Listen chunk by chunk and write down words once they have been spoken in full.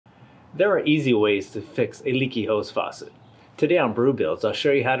There are easy ways to fix a leaky hose faucet. Today on Brew Builds, I'll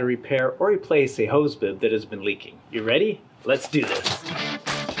show you how to repair or replace a hose bib that has been leaking. You ready? Let's do this.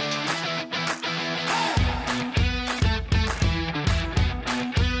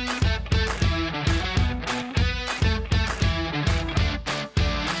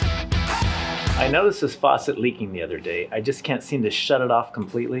 I noticed this faucet leaking the other day. I just can't seem to shut it off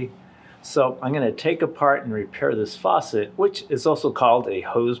completely. So I'm going to take apart and repair this faucet, which is also called a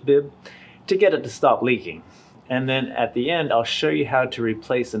hose bib, to get it to stop leaking. And then at the end, I'll show you how to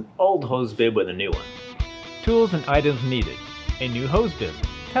replace an old hose bib with a new one. Tools and items needed: a new hose bib,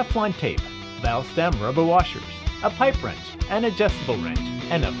 Teflon tape, valve stem rubber washers, a pipe wrench, an adjustable wrench,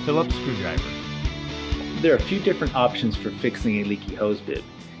 and a Phillips screwdriver. There are a few different options for fixing a leaky hose bib.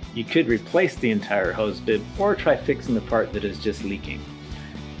 You could replace the entire hose bib or try fixing the part that is just leaking.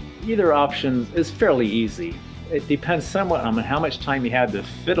 Either option is fairly easy. It depends somewhat on how much time you have to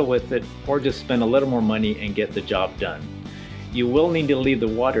fiddle with it or just spend a little more money and get the job done. You will need to leave the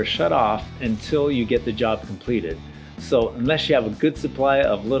water shut off until you get the job completed. So unless you have a good supply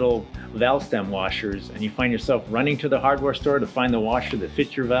of little valve stem washers and you find yourself running to the hardware store to find the washer that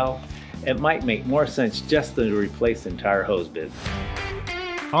fits your valve, it might make more sense just to replace the entire hose bib.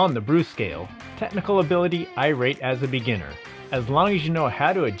 On the brew scale, technical ability I rate as a beginner. As long as you know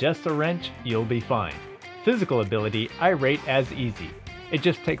how to adjust a wrench, you'll be fine. Physical ability I rate as easy. It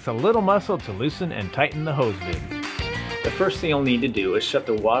just takes a little muscle to loosen and tighten the hose bib. The first thing you'll need to do is shut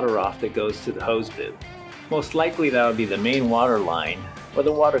the water off that goes to the hose bib. Most likely that will be the main water line where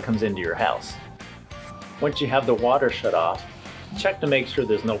the water comes into your house. Once you have the water shut off, check to make sure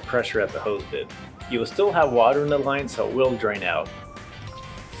there's no pressure at the hose bib. You will still have water in the line, so it will drain out.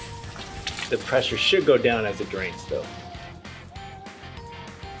 The pressure should go down as it drains though.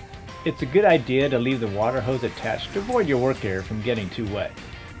 It's a good idea to leave the water hose attached to avoid your work area from getting too wet.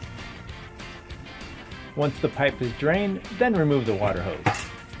 Once the pipe is drained, then remove the water hose.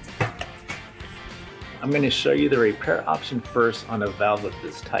 I'm going to show you the repair option first on a valve of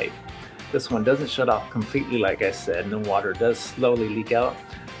this type. This one doesn't shut off completely like I said, and the water does slowly leak out.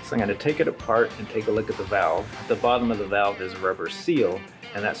 So I'm going to take it apart and take a look at the valve. At the bottom of the valve is a rubber seal,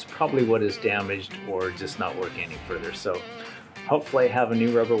 and that's probably what is damaged or just not working any further. So hopefully I have a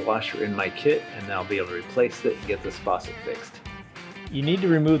new rubber washer in my kit and I'll be able to replace it and get this faucet fixed. You need to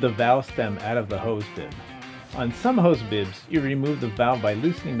remove the valve stem out of the hose bib. On some hose bibs, you remove the valve by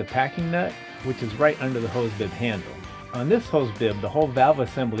loosening the packing nut, which is right under the hose bib handle. On this hose bib, the whole valve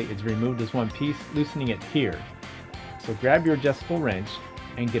assembly is removed as one piece, loosening it here. So grab your adjustable wrench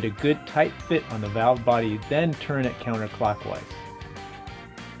and get a good tight fit on the valve body, then turn it counterclockwise.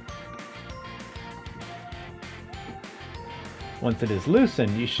 Once it is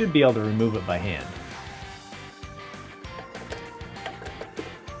loosened, you should be able to remove it by hand.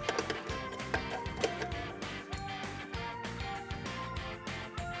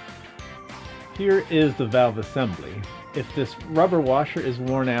 Here is the valve assembly. If this rubber washer is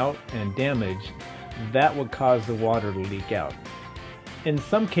worn out and damaged, that would cause the water to leak out. In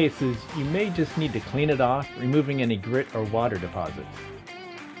some cases, you may just need to clean it off, removing any grit or water deposits.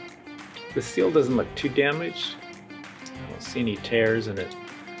 The seal doesn't look too damaged. I don't see any tears and it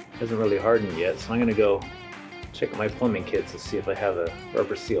hasn't really hardened yet, so I'm going to go check my plumbing kits to see if I have a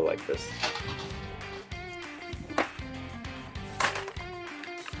rubber seal like this.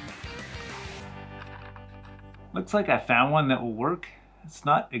 Looks like I found one that will work. It's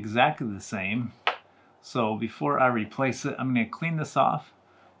not exactly the same, so before I replace it, I'm going to clean this off,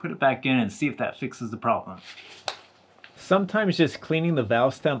 put it back in, and see if that fixes the problem. Sometimes just cleaning the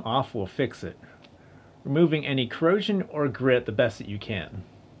valve stem off will fix it, removing any corrosion or grit the best that you can.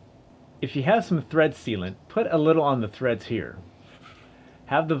 If you have some thread sealant, put a little on the threads here.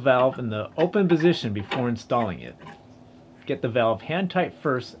 Have the valve in the open position before installing it. Get the valve hand tight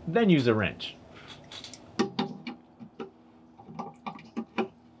first, then use a wrench.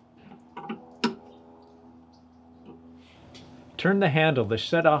 Turn the handle to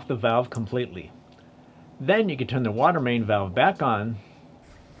shut off the valve completely. Then you can turn the water main valve back on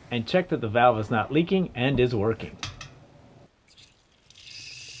and check that the valve is not leaking and is working.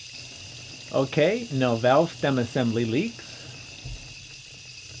 Okay, no valve stem assembly leaks.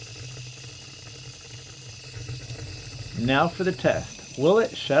 Now for the test. Will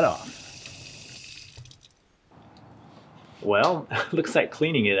it shut off? Well, looks like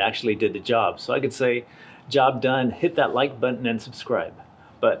cleaning it actually did the job. So I could say, job done, hit that like button and subscribe.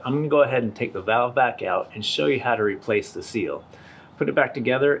 But I'm going to go ahead and take the valve back out and show you how to replace the seal. Put it back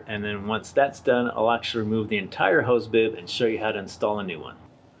together, and then once that's done, I'll actually remove the entire hose bib and show you how to install a new one.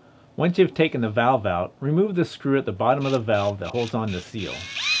 Once you've taken the valve out, remove the screw at the bottom of the valve that holds on the seal.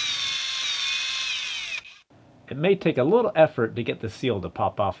 it may take a little effort to get the seal to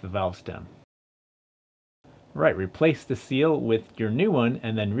pop off the valve stem. Right, replace the seal with your new one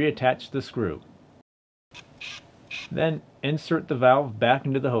and then reattach the screw. Then insert the valve back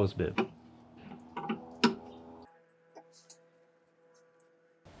into the hose bib.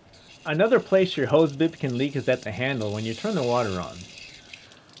 Another place your hose bib can leak is at the handle when you turn the water on.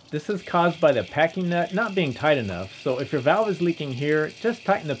 This is caused by the packing nut not being tight enough, so if your valve is leaking here, just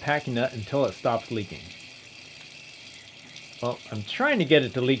tighten the packing nut until it stops leaking. Well, I'm trying to get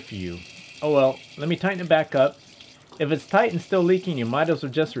it to leak for you. Oh well, let me tighten it back up. If it's tight and still leaking, you might as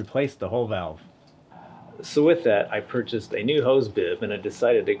well just replace the whole valve. So with that, I purchased a new hose bib and I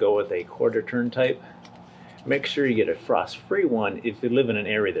decided to go with a quarter turn type. Make sure you get a frost-free one if you live in an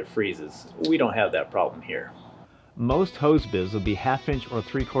area that freezes. We don't have that problem here. Most hose bibs will be 1/2 inch or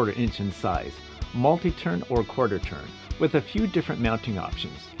 3/4 inch in size, multi-turn or quarter turn, with a few different mounting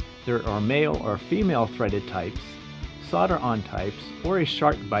options. There are male or female threaded types, solder-on types, or a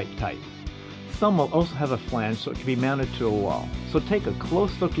shark bite type. Some will also have a flange so it can be mounted to a wall, so take a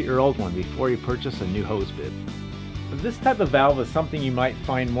close look at your old one before you purchase a new hose bib. This type of valve is something you might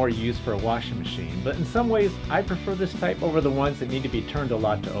find more use for a washing machine, but in some ways I prefer this type over the ones that need to be turned a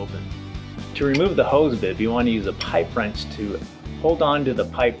lot to open. To remove the hose bib, you want to use a pipe wrench to hold on to the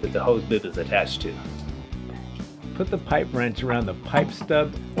pipe that the hose bib is attached to. Put the pipe wrench around the pipe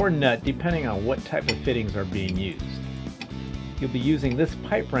stub or nut depending on what type of fittings are being used. You'll be using this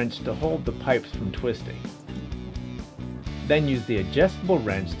pipe wrench to hold the pipes from twisting. Then use the adjustable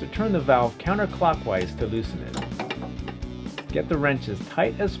wrench to turn the valve counterclockwise to loosen it. Get the wrench as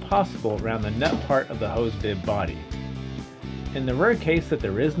tight as possible around the nut part of the hose bib body. In the rare case that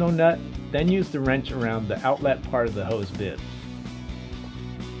there is no nut, then use the wrench around the outlet part of the hose bib.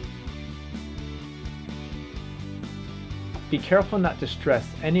 Be careful not to stress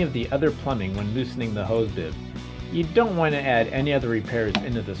any of the other plumbing when loosening the hose bib. You don't want to add any other repairs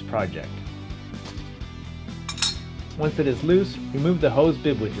into this project. Once it is loose, remove the hose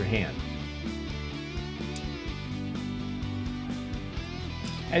bib with your hand.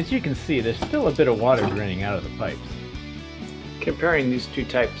 As you can see, there's still a bit of water draining out of the pipes. Comparing these two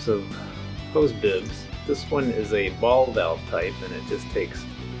types of hose bibs, this one is a ball valve type and it just takes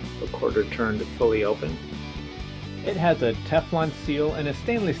a quarter turn to fully open. It has a Teflon seal and a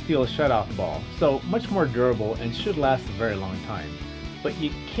stainless steel shutoff ball, so much more durable and should last a very long time. But you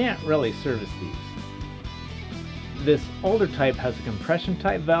can't really service these. This older type has a compression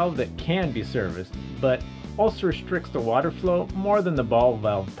type valve that can be serviced, but also restricts the water flow more than the ball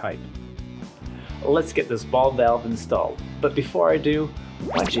valve type. Let's get this ball valve installed. But before I do,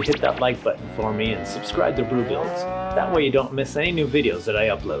 why don't you hit that like button for me and subscribe to Brew Builds. That way you don't miss any new videos that I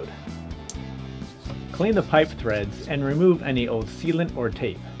upload. Clean the pipe threads and remove any old sealant or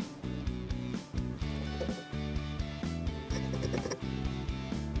tape.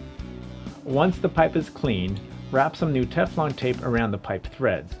 Once the pipe is cleaned, wrap some new Teflon tape around the pipe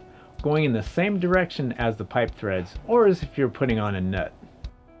threads, going in the same direction as the pipe threads or as if you're putting on a nut,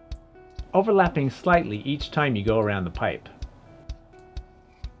 overlapping slightly each time you go around the pipe.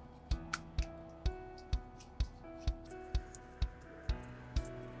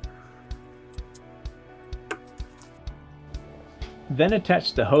 Then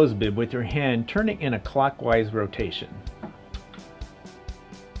attach the hose bib with your hand turning in a clockwise rotation.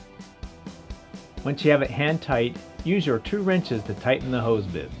 Once you have it hand tight, use your 2 wrenches to tighten the hose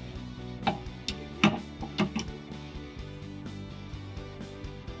bib.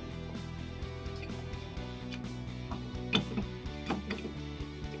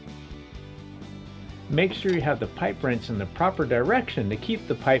 Make sure you have the pipe wrench in the proper direction to keep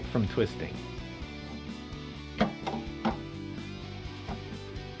the pipe from twisting.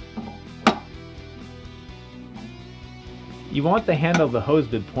 You want the handle of the hose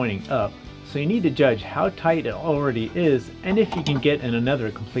bib pointing up, so you need to judge how tight it already is and if you can get in another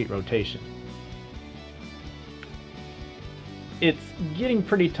complete rotation. It's getting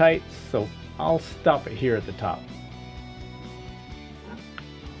pretty tight, so I'll stop it here at the top.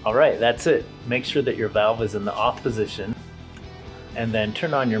 Alright, that's it. Make sure that your valve is in the off position and then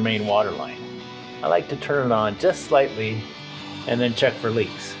turn on your main water line. I like to turn it on just slightly and then check for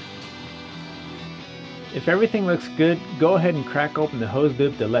leaks. If everything looks good, go ahead and crack open the hose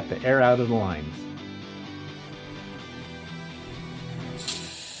bib to let the air out of the lines.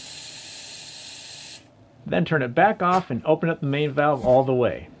 Then turn it back off and open up the main valve all the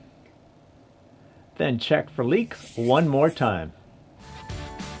way. Then check for leaks one more time.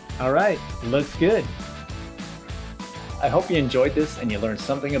 Alright, looks good. I hope you enjoyed this and you learned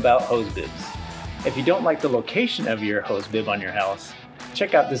something about hose bibs. If you don't like the location of your hose bib on your house,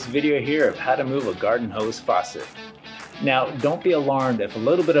 check out this video here of how to move a garden hose faucet. Now, don't be alarmed if a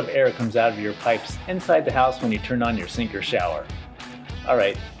little bit of air comes out of your pipes inside the house when you turn on your sink or shower.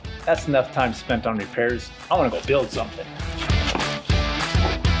 Alright, that's enough time spent on repairs. I want to go build something.